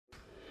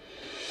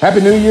Happy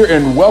New Year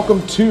and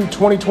welcome to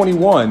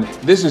 2021.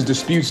 This is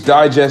Disputes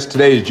Digest.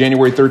 Today is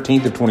January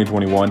 13th of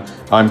 2021.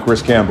 I'm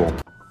Chris Campbell.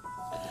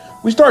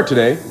 We start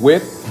today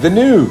with the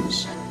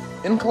news.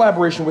 In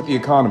collaboration with The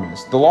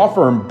Economist, the law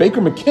firm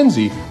Baker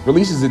McKenzie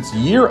releases its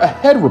Year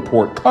Ahead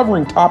report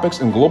covering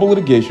topics in global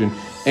litigation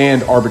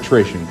and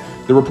arbitration.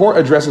 The report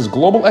addresses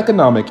global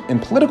economic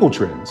and political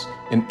trends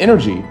in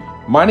energy,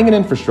 mining and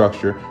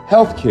infrastructure,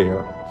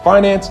 healthcare,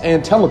 finance,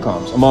 and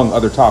telecoms, among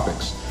other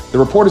topics. The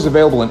report is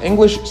available in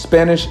English,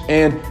 Spanish,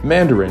 and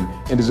Mandarin,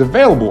 and is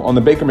available on the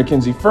Baker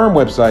McKenzie firm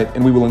website,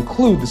 and we will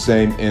include the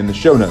same in the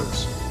show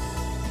notes.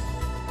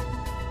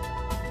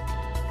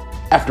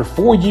 After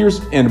 4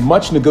 years and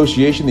much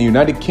negotiation, the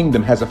United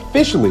Kingdom has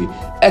officially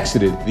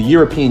exited the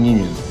European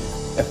Union.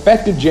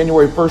 Effective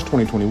January 1st,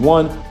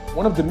 2021,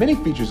 one of the many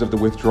features of the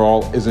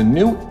withdrawal is a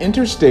new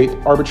interstate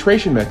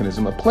arbitration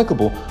mechanism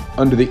applicable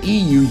under the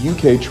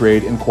EU-UK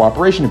Trade and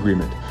Cooperation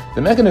Agreement.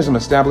 The mechanism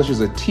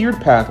establishes a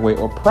tiered pathway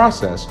or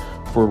process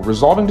for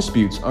resolving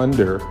disputes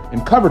under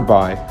and covered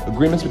by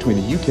agreements between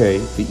the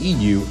UK, the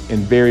EU, and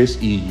various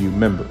EU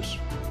members.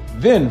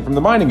 Then, from the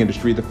mining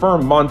industry, the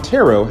firm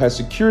Montero has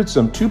secured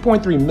some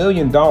 $2.3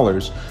 million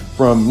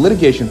from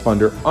litigation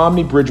funder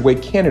Omni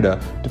Bridgeway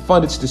Canada to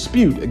fund its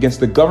dispute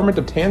against the government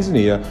of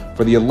Tanzania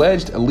for the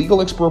alleged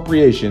illegal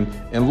expropriation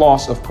and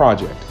loss of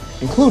project,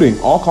 including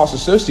all costs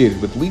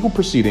associated with legal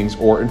proceedings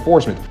or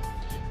enforcement.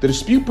 The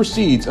dispute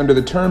proceeds under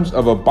the terms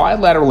of a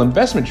bilateral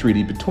investment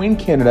treaty between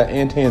Canada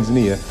and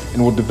Tanzania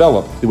and will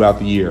develop throughout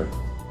the year.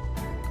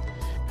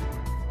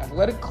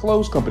 Athletic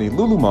clothes company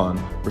Lululemon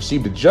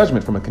received a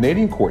judgment from a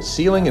Canadian court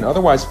sealing and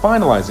otherwise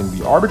finalizing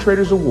the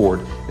arbitrator's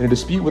award in a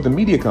dispute with the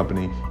media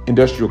company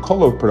Industrial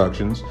Colo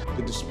Productions.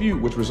 The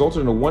dispute, which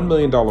resulted in a $1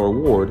 million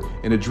award,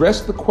 and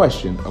addressed the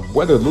question of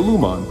whether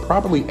Lululemon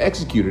properly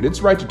executed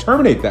its right to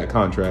terminate that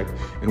contract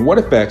and what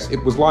effects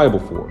it was liable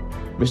for.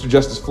 Mr.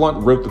 Justice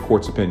Flunt wrote the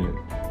court's opinion.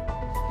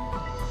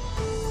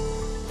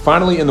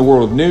 Finally, in the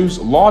world of news,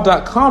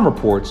 Law.com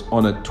reports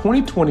on a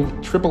 2020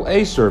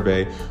 AAA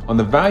survey on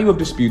the value of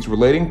disputes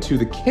relating to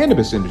the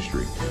cannabis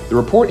industry. The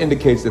report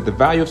indicates that the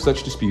value of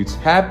such disputes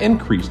have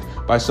increased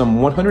by some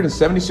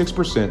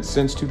 176%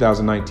 since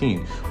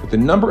 2019, with the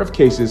number of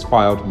cases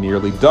filed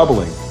nearly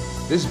doubling.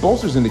 This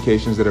bolsters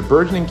indications that a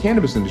burgeoning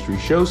cannabis industry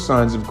shows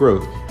signs of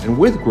growth, and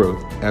with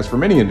growth, as for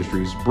many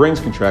industries, brings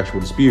contractual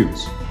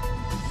disputes.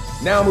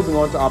 Now moving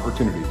on to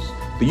opportunities.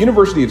 The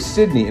University of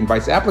Sydney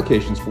invites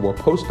applications for a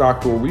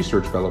postdoctoral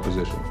research fellow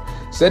position.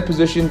 Said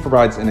position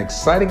provides an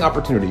exciting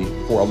opportunity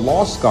for a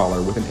law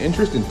scholar with an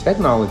interest in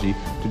technology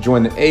to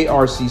join the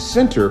ARC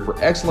Center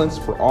for Excellence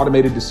for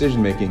Automated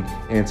Decision-Making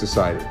and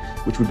Society,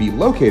 which would be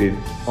located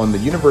on the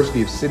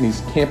University of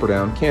Sydney's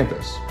Camperdown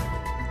campus.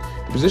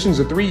 The position is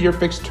a 3-year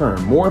fixed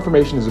term. More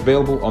information is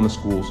available on the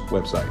school's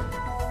website.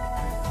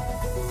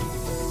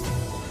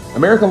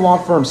 American law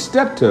firm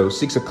Steptoe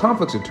seeks a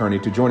conflicts attorney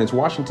to join its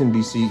Washington,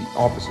 D.C.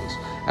 offices.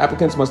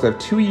 Applicants must have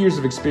 2 years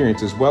of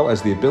experience as well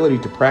as the ability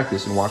to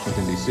practice in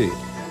Washington, D.C.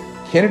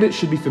 Candidates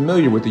should be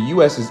familiar with the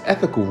U.S.'s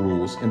ethical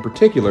rules, in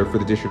particular for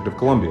the District of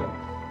Columbia.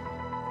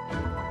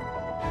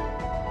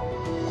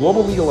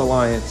 Global Legal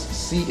Alliance,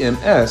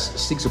 CMS,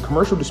 seeks a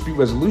commercial dispute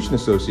resolution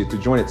associate to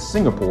join its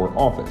Singapore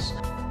office.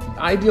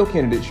 The ideal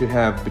candidate should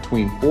have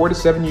between 4 to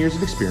 7 years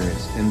of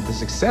experience, and the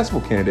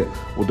successful candidate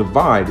will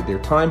divide their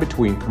time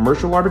between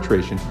commercial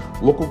arbitration,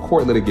 local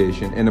court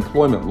litigation, and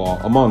employment law,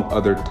 among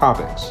other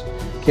topics.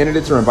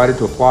 Candidates are invited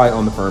to apply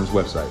on the firm's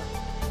website.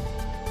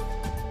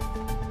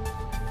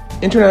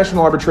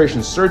 International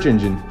arbitration search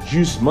engine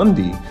Jus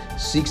Mundi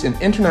seeks an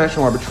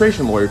international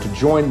arbitration lawyer to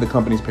join the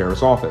company's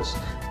Paris office.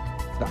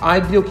 The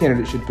ideal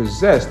candidate should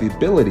possess the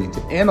ability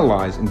to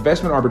analyze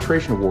investment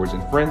arbitration awards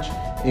in French,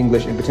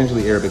 English, and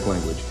potentially Arabic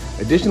language.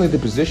 Additionally, the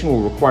position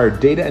will require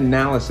data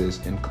analysis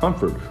and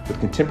comfort with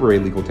contemporary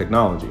legal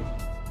technology.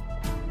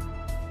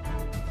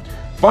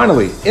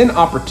 Finally, in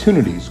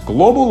opportunities,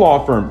 global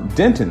law firm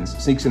Dentons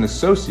seeks an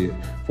associate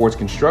for its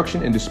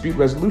construction and dispute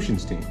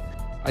resolutions team.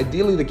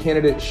 Ideally, the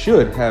candidate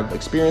should have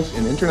experience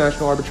in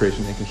international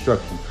arbitration and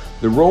construction.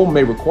 The role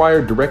may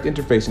require direct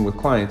interfacing with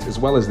clients as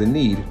well as the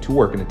need to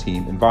work in a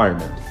team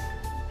environment.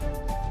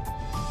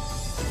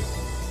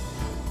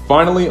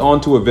 Finally,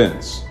 on to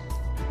events.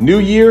 New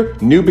year,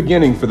 new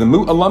beginning for the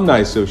Moot Alumni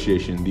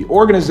Association. The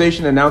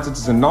organization announced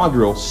its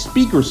inaugural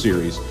speaker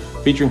series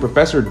featuring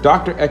Professor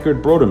Dr.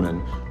 Eckhard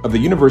Broderman of the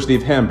University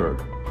of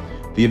Hamburg.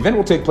 The event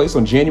will take place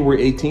on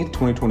January 18th,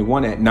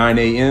 2021 at 9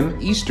 a.m.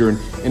 Eastern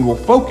and will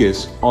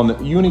focus on the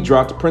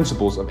UniDROT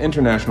principles of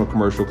international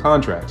commercial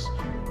contracts.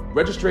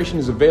 Registration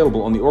is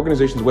available on the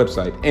organization's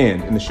website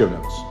and in the show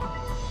notes.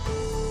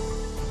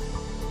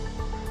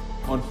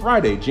 On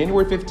Friday,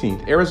 January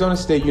 15th, Arizona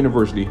State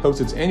University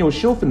hosts its annual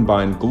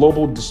Schilfenbein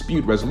Global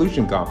Dispute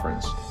Resolution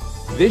Conference.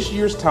 This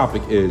year's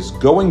topic is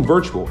Going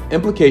Virtual,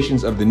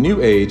 Implications of the New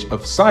Age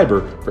of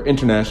Cyber for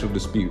International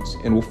Disputes,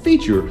 and will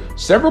feature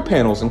several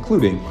panels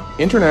including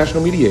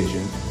international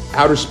mediation,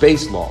 outer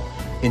space law,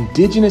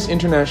 indigenous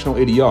international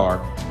ADR,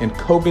 and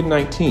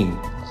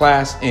COVID-19,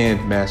 class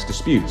and mass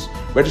disputes.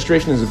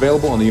 Registration is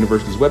available on the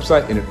university's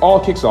website, and it all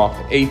kicks off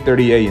at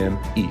 8:30 a.m.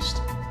 East.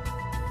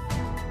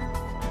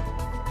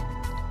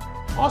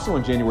 Also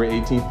on January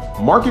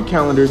 18th, mark your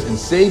calendars and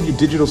save your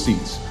digital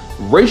seats.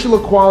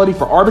 Racial Equality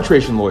for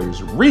Arbitration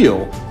Lawyers,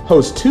 REAL,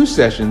 hosts 2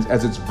 sessions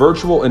as its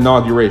virtual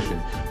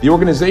inauguration. The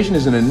organization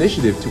is an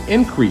initiative to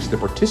increase the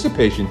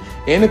participation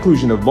and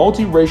inclusion of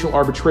multiracial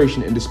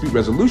arbitration and dispute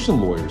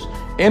resolution lawyers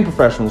and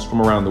professionals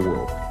from around the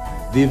world.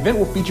 The event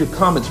will feature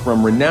comments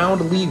from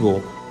renowned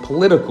legal,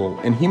 political,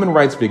 and human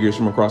rights figures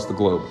from across the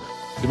globe.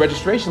 The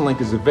registration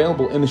link is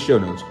available in the show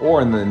notes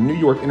or in the New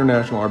York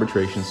International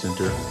Arbitration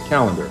Center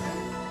calendar.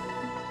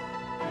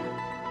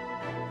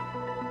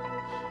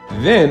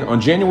 Then, on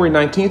January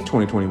 19th,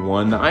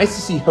 2021, the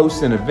ICC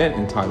hosts an event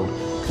entitled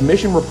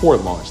Commission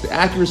Report Launch, the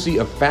Accuracy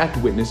of Fact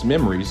Witness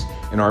Memories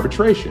in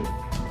Arbitration.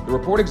 The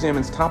report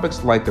examines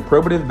topics like the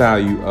probative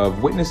value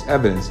of witness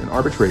evidence in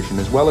arbitration,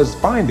 as well as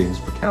findings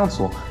for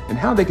counsel and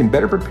how they can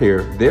better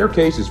prepare their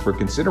cases for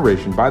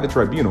consideration by the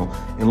tribunal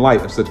in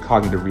light of such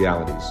cognitive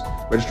realities.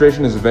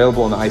 Registration is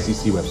available on the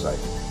ICC website.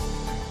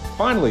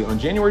 Finally, on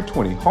January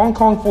 20, Hong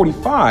Kong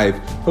 45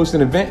 hosts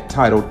an event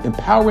titled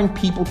Empowering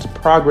People to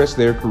Progress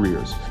Their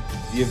Careers.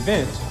 The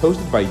event,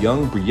 hosted by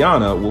young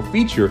Brianna, will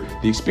feature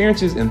the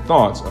experiences and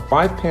thoughts of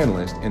 5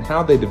 panelists and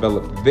how they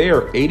developed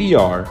their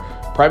ADR,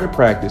 private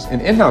practice,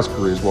 and in-house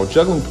careers while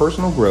juggling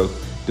personal growth,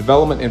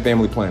 development, and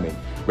family planning.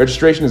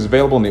 Registration is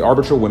available on the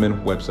Arbitral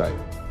Women website.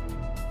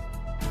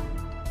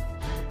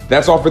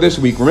 That's all for this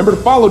week. Remember to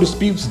follow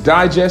Disputes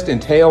Digest and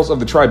Tales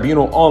of the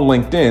Tribunal on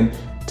LinkedIn,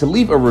 to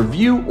leave a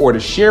review, or to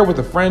share with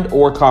a friend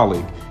or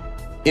colleague.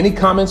 Any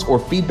comments or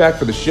feedback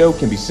for the show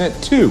can be sent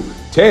to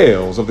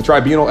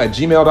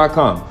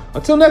talesofthetribunal@gmail.com.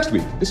 Until next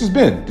week, this has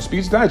been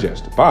Disputes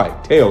Digest by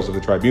Tales of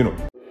the Tribunal.